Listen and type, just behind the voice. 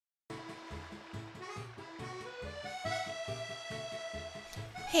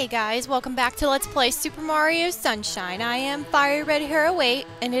Hey guys, welcome back to Let's Play Super Mario Sunshine. I am Fiery Red Hero 8,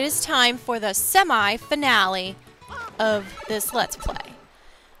 and it is time for the semi-finale of this Let's Play.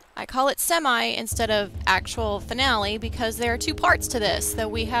 I call it semi instead of actual finale because there are two parts to this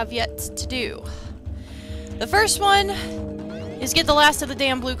that we have yet to do. The first one is get the last of the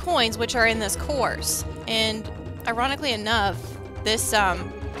damn blue coins, which are in this course. And ironically enough, this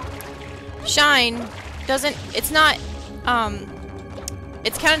shine doesn't, it's not,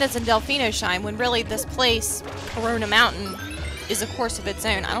 it's counted as a Delfino shine when really this place, Corona Mountain, is a course of its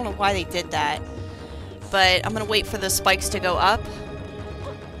own. I don't know why they did that, but I'm gonna wait for the spikes to go up.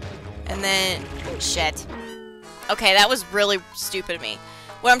 And then, shit. Okay, that was really stupid of me.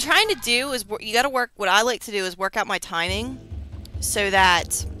 What I'm trying to do is, you gotta work, what I like to do is work out my timing so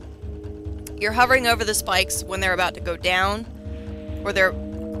that you're hovering over the spikes when they're about to go down, or they're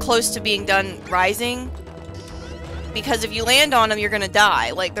close to being done rising. Because if you land on them, you're gonna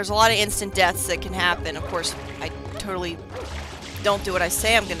die. Like, there's a lot of instant deaths that can happen. Of course, I totally don't do what I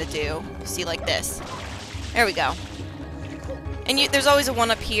say I'm gonna do. See, like this. There we go. And there's always a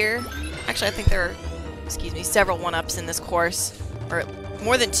one-up here. Actually, I think there are, excuse me, several one-ups in this course. Or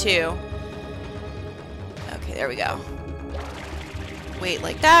more than two. Okay, there we go. Wait,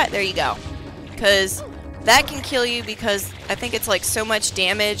 like that. There you go. Because that can kill you because I think it's like so much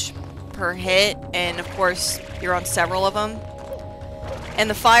damage per hit, and of course you're on several of them, and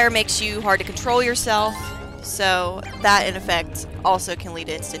the fire makes you hard to control yourself, so that in effect also can lead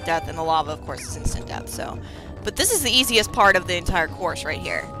to instant death, and the lava of course is instant death. So, but this is the easiest part of the entire course right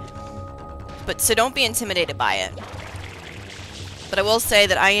here, but so don't be intimidated by it. But I will say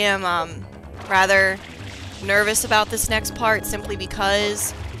that I am rather nervous about this next part, simply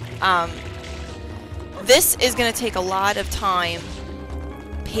because this is going to take a lot of time,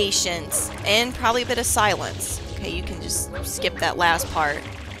 patience, and probably a bit of silence. Okay, you can just skip that last part.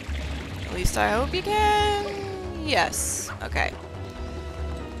 At least I hope you can. Yes. Okay.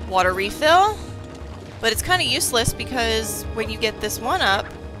 Water refill. But it's kind of useless because when you get this one up,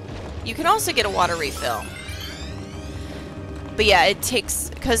 you can also get a water refill. But yeah, it takes...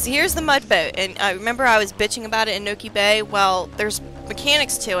 Because here's the mud boat, and I remember I was bitching about it in Noki Bay. Well, there's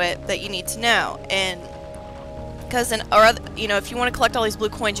mechanics to it that you need to know, and because you know, if you want to collect all these blue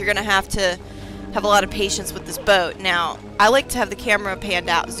coins, you're gonna have to have a lot of patience with this boat. Now, I like to have the camera panned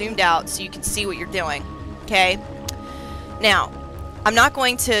out, zoomed out, so you can see what you're doing. Okay. Now, I'm not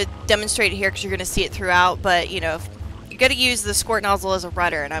going to demonstrate it here because you're gonna see it throughout, but you know, you got to use the squirt nozzle as a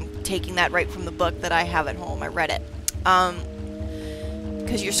rudder, and I'm taking that right from the book that I have at home. I read it.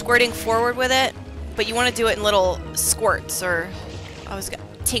 Because you're squirting forward with it, but you want to do it in little squirts, or I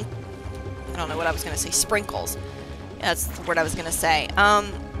don't know what I was gonna say. Sprinkles. That's the word I was gonna say.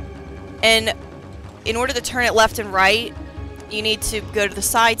 And in order to turn it left and right, you need to go to the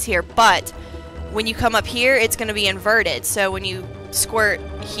sides here, but when you come up here, it's gonna be inverted. So when you squirt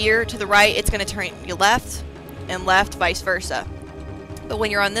here to the right, it's gonna turn you left, and left, vice versa. But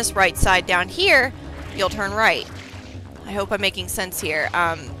when you're on this right side down here, you'll turn right. I hope I'm making sense here.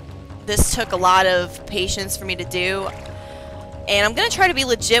 This took a lot of patience for me to do, and I'm gonna try to be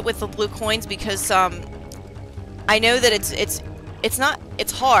legit with the blue coins because I know that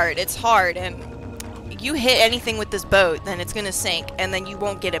it's hard, and you hit anything with this boat, then it's gonna sink, and then you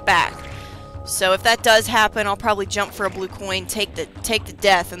won't get it back. So if that does happen, I'll probably jump for a blue coin, take the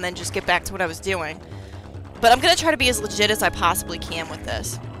death, and then just get back to what I was doing. But I'm gonna try to be as legit as I possibly can with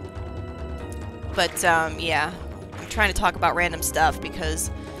this. But yeah, I'm trying to talk about random stuff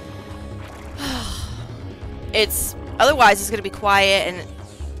because otherwise it's gonna be quiet, and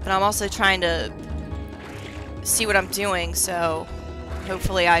I'm also trying to see what I'm doing, so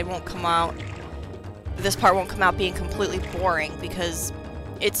hopefully this part won't come out being completely boring, because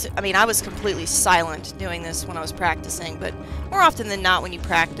I mean, I was completely silent doing this when I was practicing, but more often than not when you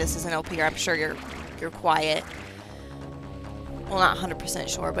practice as an LPer, I'm sure you're quiet. Well, not 100%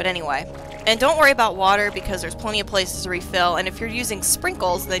 sure, but anyway. And don't worry about water because there's plenty of places to refill, and if you're using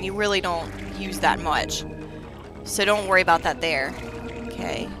sprinkles, then you really don't use that much. So don't worry about that there.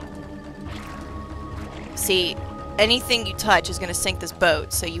 Okay. See, anything you touch is going to sink this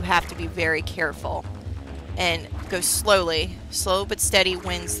boat, so you have to be very careful. And go slowly. Slow but steady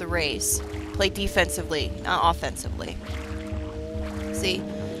wins the race. Play defensively, not offensively. See?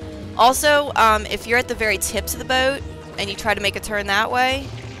 Also, if you're at the very tips of the boat, and you try to make a turn that way,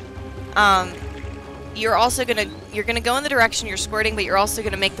 you're gonna go in the direction you're squirting, but you're also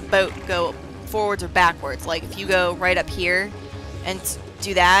gonna make the boat go forwards or backwards. Like if you go right up here and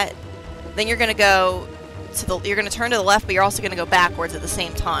do that, then you're gonna go you're gonna turn to the left, but you're also gonna go backwards at the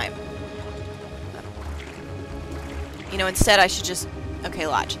same time. You know, instead I should just Okay,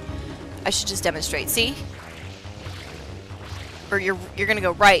 watch. I should just demonstrate. See? Or you're gonna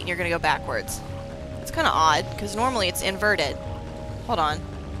go right and you're gonna go backwards. It's kind of odd because normally it's inverted. Hold on.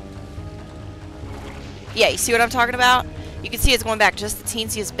 Yeah, you see what I'm talking about? You can see it's going back just the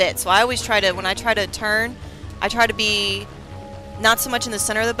teensiest bit. So I always try to, when I try to turn, I try to be not so much in the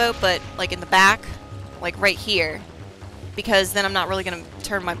center of the boat, but like in the back, like right here, because then I'm not really gonna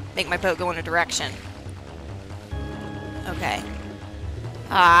make my boat go in a direction. Okay.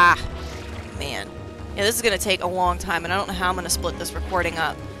 Ah, man. Yeah, this is gonna take a long time, and I don't know how I'm gonna split this recording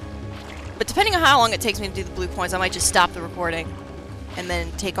up. But depending on how long it takes me to do the blue coins, I might just stop the recording and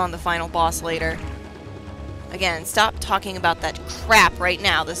then take on the final boss later. Again, stop talking about that crap right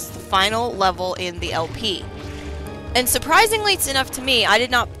now. This is the final level in the LP. And surprisingly enough to me, I did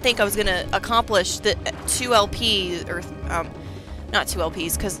not think I was going to accomplish the 2 LPs, or not 2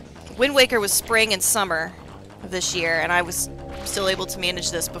 LPs, because Wind Waker was spring and summer of this year, and I was still able to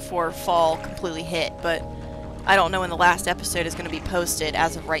manage this before fall completely hit, but I don't know when the last episode is going to be posted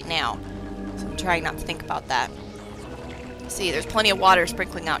as of right now, so I'm trying not to think about that. See, there's plenty of water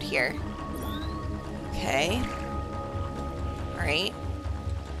sprinkling out here. Okay. Alright.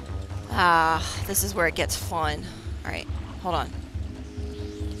 Ah, this is where it gets fun. Alright, hold on.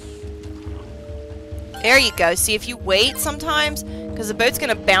 There you go. See, if you wait sometimes, because the boat's going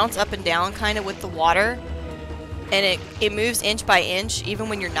to bounce up and down kind of with the water, and it moves inch by inch, even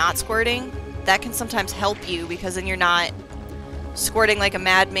when you're not squirting, that can sometimes help you, because then you're not squirting like a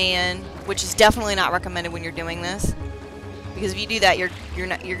madman, which is definitely not recommended when you're doing this. Because if you do that, you're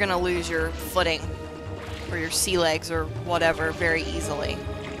going to lose your footing, or your sea legs, or whatever, very easily.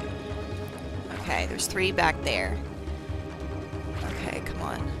 Okay, there's 3 back there. Okay, come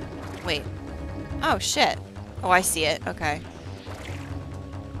on. Wait. Oh, shit. Oh, I see it. Okay.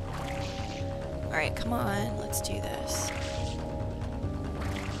 Alright, come on. Let's do this.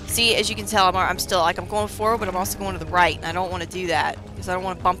 See, as you can tell, I'm still, like, I'm going forward, but I'm also going to the right, and I don't want to do that, because I don't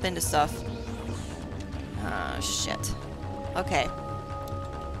want to bump into stuff. Ah, shit. Okay.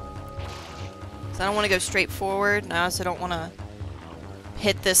 So I don't want to go straight forward, and I also don't want to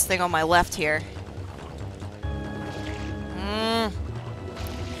hit this thing on my left here.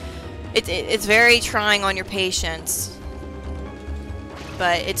 It's very trying on your patience,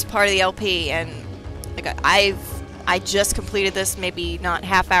 but it's part of the LP, and like I just completed this maybe not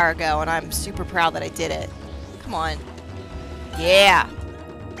half hour ago, and I'm super proud that I did it. Come on. Yeah.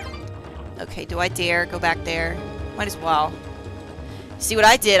 Okay, do I dare go back there? Might as well. See what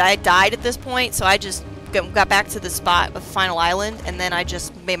I did? I died at this point, so I just got back to the spot of the final island, and then I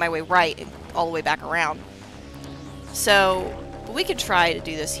just made my way right and all the way back around. So, but we could try to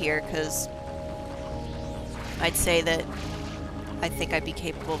do this here, because I'd say that I think I'd be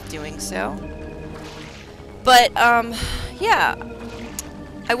capable of doing so. But, yeah.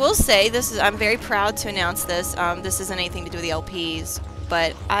 I will say, I'm very proud to announce this. This isn't anything to do with the LPs,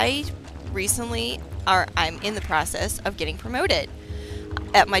 but I'm in the process of getting promoted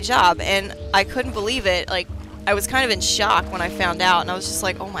at my job, and I couldn't believe it. Like, I was kind of in shock when I found out, and I was just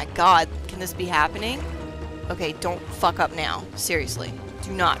like, oh my god, can this be happening? Okay, don't fuck up now. Seriously.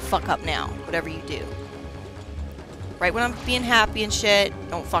 Do not fuck up now, whatever you do. Right when I'm being happy and shit,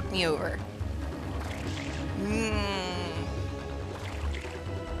 don't fuck me over.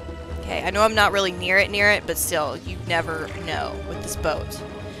 Okay, I know I'm not really near it, but still, you never know with this boat.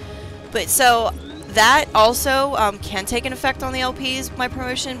 But so, that also can take an effect on the LPs, my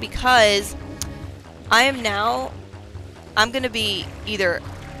promotion, because I'm going to be either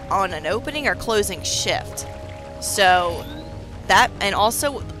on an opening or closing shift. So, that, and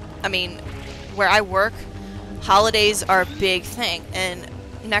also, I mean, where I work, holidays are a big thing, and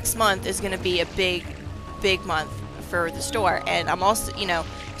next month is going to be a big month for the store, and I'm also, you know,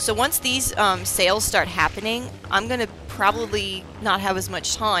 so once these sales start happening, I'm going to probably not have as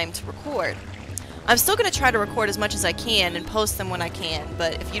much time to record. I'm still going to try to record as much as I can and post them when I can,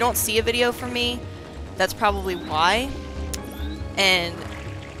 but if you don't see a video from me, that's probably why. And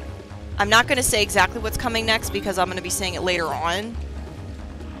I'm not going to say exactly what's coming next, because I'm going to be saying it later on,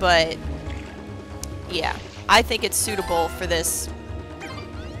 but yeah, I think it's suitable for this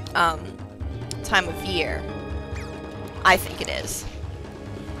time of year. I think it is.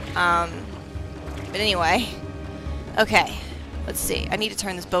 But anyway, okay, let's see. I need to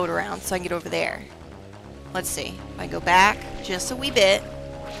turn this boat around so I can get over there. Let's see. If I go back just a wee bit,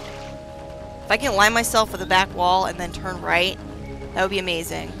 if I can align myself with the back wall and then turn right, that would be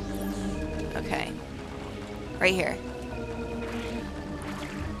amazing. Okay, right here.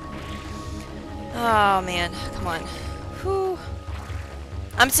 Oh man, come on. Whew.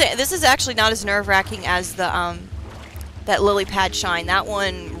 I'm saying this is actually not as nerve-wracking as the that lily pad shine. That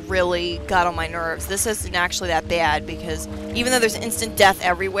one really got on my nerves. This isn't actually that bad because even though there's instant death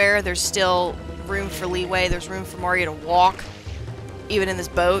everywhere, there's still room for leeway. There's room for Mario to walk, even in this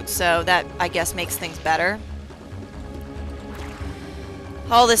boat, so that, I guess, makes things better.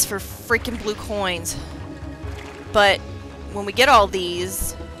 All this for freaking blue coins. But when we get all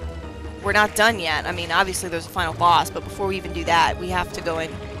these, we're not done yet. I mean, obviously there's a final boss, but before we even do that, we have to go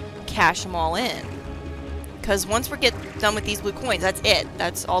and cash them all in. Because once we get done with these blue coins, that's it.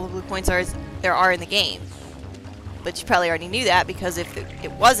 That's all the blue coins there are in the game. But you probably already knew that, because if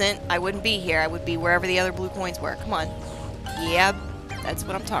it wasn't, I wouldn't be here. I would be wherever the other blue coins were. Come on. Yeah, that's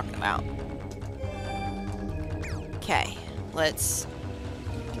what I'm talking about. Okay, let's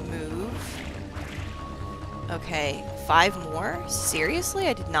move. Okay, 5 more? Seriously?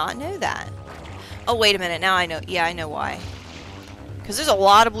 I did not know that. Oh, wait a minute. Now I know. Yeah, I know why. Because there's a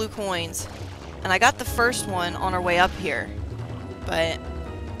lot of blue coins. And I got the first one on our way up here. But,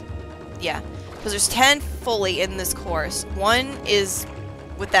 yeah. Because there's 10 fully in this course. One is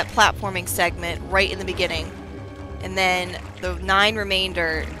with that platforming segment right in the beginning. And then the 9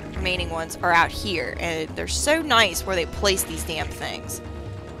 remaining ones are out here. And they're so nice where they place these damn things.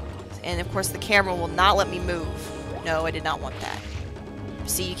 And of course the camera will not let me move. No, I did not want that.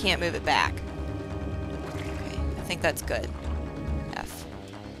 See, you can't move it back. Okay, I think that's good. F.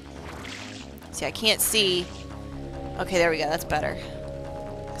 See, I can't see. Okay, there we go, that's better.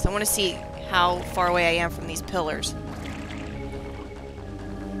 Because I want to see how far away I am from these pillars.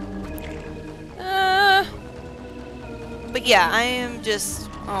 But yeah, I am just...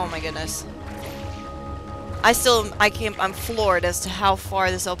 Oh my goodness. I'm floored as to how far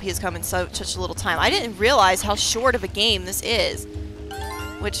this LP has come in such a little time. I didn't realize how short of a game this is.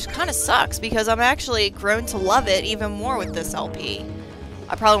 Which kind of sucks, because I'm actually grown to love it even more with this LP.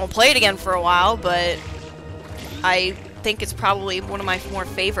 I probably won't play it again for a while, but I think it's probably one of my more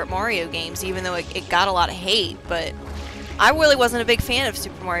favorite Mario games, even though it got a lot of hate. But I really wasn't a big fan of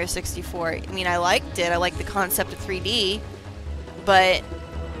Super Mario 64. I mean, I liked it. I liked the concept of 3D, but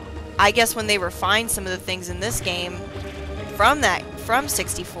I guess when they refined some of the things in this game from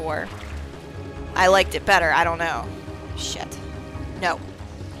 64, I liked it better. I don't know. Shit. No.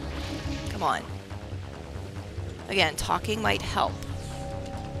 Come on. Again, talking might help.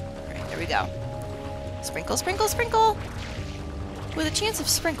 Alright, there we go. Sprinkle, sprinkle, sprinkle! With a chance of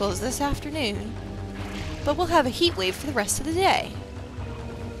sprinkles this afternoon. But we'll have a heat wave for the rest of the day.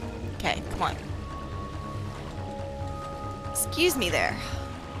 Okay, come on. Excuse me there.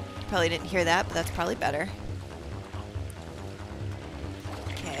 Probably didn't hear that, but that's probably better.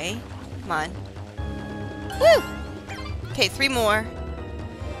 Okay, come on. Woo! Okay, 3 more.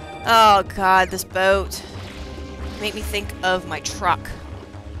 Oh god, this boat. Made me think of my truck.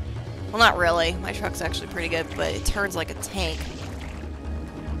 Well, not really. My truck's actually pretty good, but it turns like a tank.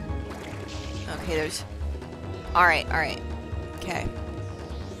 Okay, there's... Alright, alright. Okay.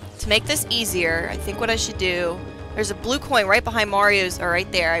 To make this easier, I think what I should do... There's a blue coin right behind Mario's, or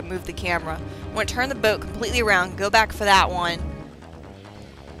right there. I moved the camera. I want to turn the boat completely around, go back for that one,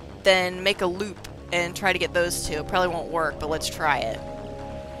 then make a loop and try to get those 2. It probably won't work, but let's try it.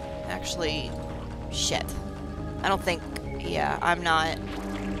 Actually, shit. I don't think... Yeah, I'm not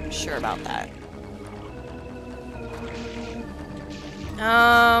sure about that.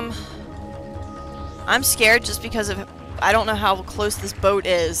 I'm scared just because of... I don't know how close this boat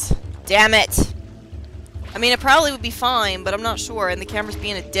is. Damn it! I mean, it probably would be fine, but I'm not sure, and the camera's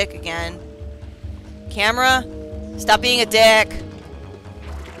being a dick again. Camera, stop being a dick.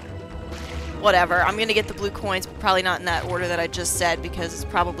 Whatever, I'm gonna get the blue coins, but probably not in that order that I just said, because it's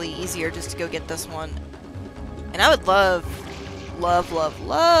probably easier just to go get this one. And I would love, love, love,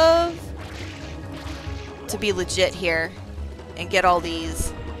 love to be legit here and get all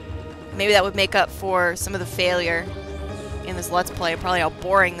these. Maybe that would make up for some of the failure in this Let's Play, and probably how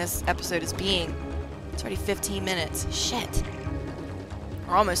boring this episode is being. It's already 15 minutes. Shit.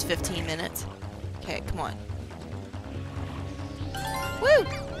 Or almost 15 minutes. Okay, come on. Woo!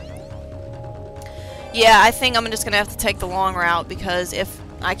 Yeah, I think I'm just gonna have to take the long route, because if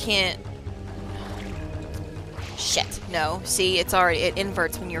I can't... Shit. No. See, it's already... It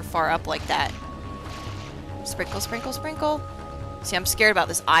inverts when you're far up like that. Sprinkle, sprinkle, sprinkle. See, I'm scared about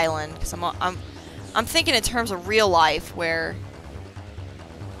this island, because I'm thinking in terms of real life, where...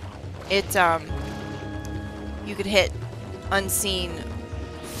 It, you could hit unseen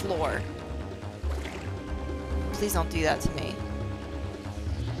floor. Please don't do that to me.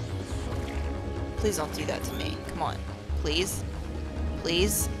 Please don't do that to me. Come on. Please.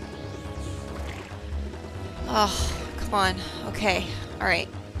 Please. Oh, come on. Okay. Alright.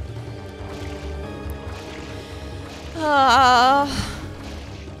 Come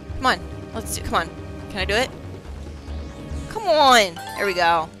on. Let's do. Come on. Can I do it? Come on. There we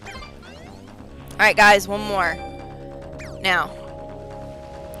go. All right, guys. One more. Now.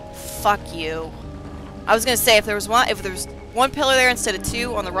 Fuck you. I was gonna say if there was one pillar there instead of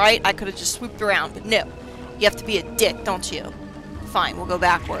two on the right, I could have just swooped around, but no. You have to be a dick, don't you? Fine, we'll go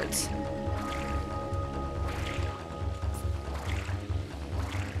backwards.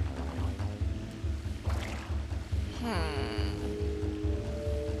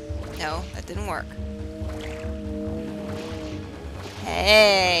 No, that didn't work.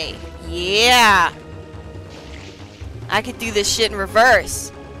 Hey, yeah. I could do this shit in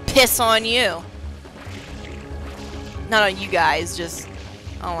reverse. Piss on you. Not on you guys, just...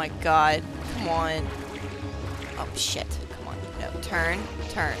 Oh my god. Come on. Oh shit. Come on. No, turn.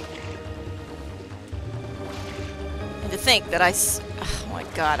 Turn. And to think that oh my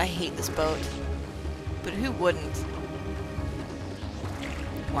god, I hate this boat. But who wouldn't?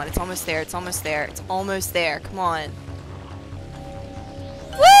 Come on, it's almost there. It's almost there. It's almost there. Come on.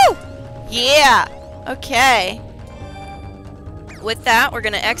 Woo! Yeah! Okay. With that, we're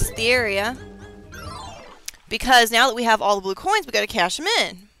gonna exit the area. Because now that we have all the blue coins, we gotta cash them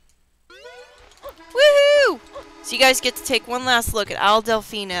in. Woohoo! So you guys get to take one last look at Isle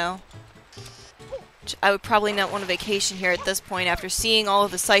Delfino. Which I would probably not want a vacation here at this point after seeing all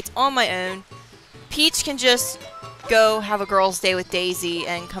of the sights on my own. Peach can just go have a girls' day with Daisy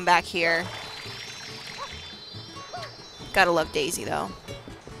and come back here. Gotta love Daisy though.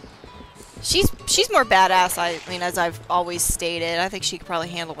 She's more badass, I mean, as I've always stated. I think she could probably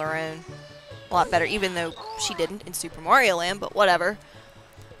handle her own a lot better, even though she didn't in Super Mario Land, but whatever.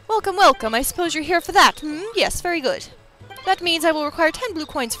 Welcome, welcome. I suppose you're here for that. Yes, very good. That means I will require 10 blue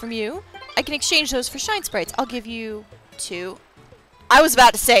coins from you. I can exchange those for shine sprites. I'll give you 2. I was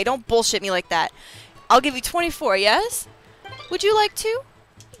about to say, don't bullshit me like that. I'll give you 24, yes? Would you like to?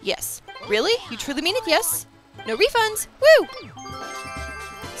 Yes. Really? You truly mean it? Yes? No refunds. Woo!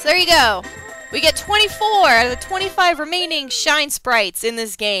 So there you go. We get 24 out of the 25 remaining shine sprites in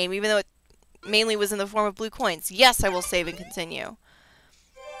this game, even though it mainly was in the form of blue coins. Yes, I will save and continue.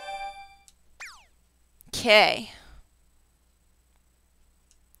 Okay.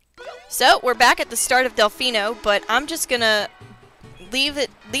 So, we're back at the start of Delfino, but I'm just gonna leave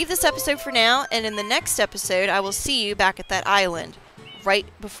this episode for now, and in the next episode, I will see you back at that island, right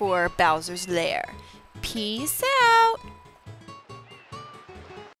before Bowser's Lair. Peace out!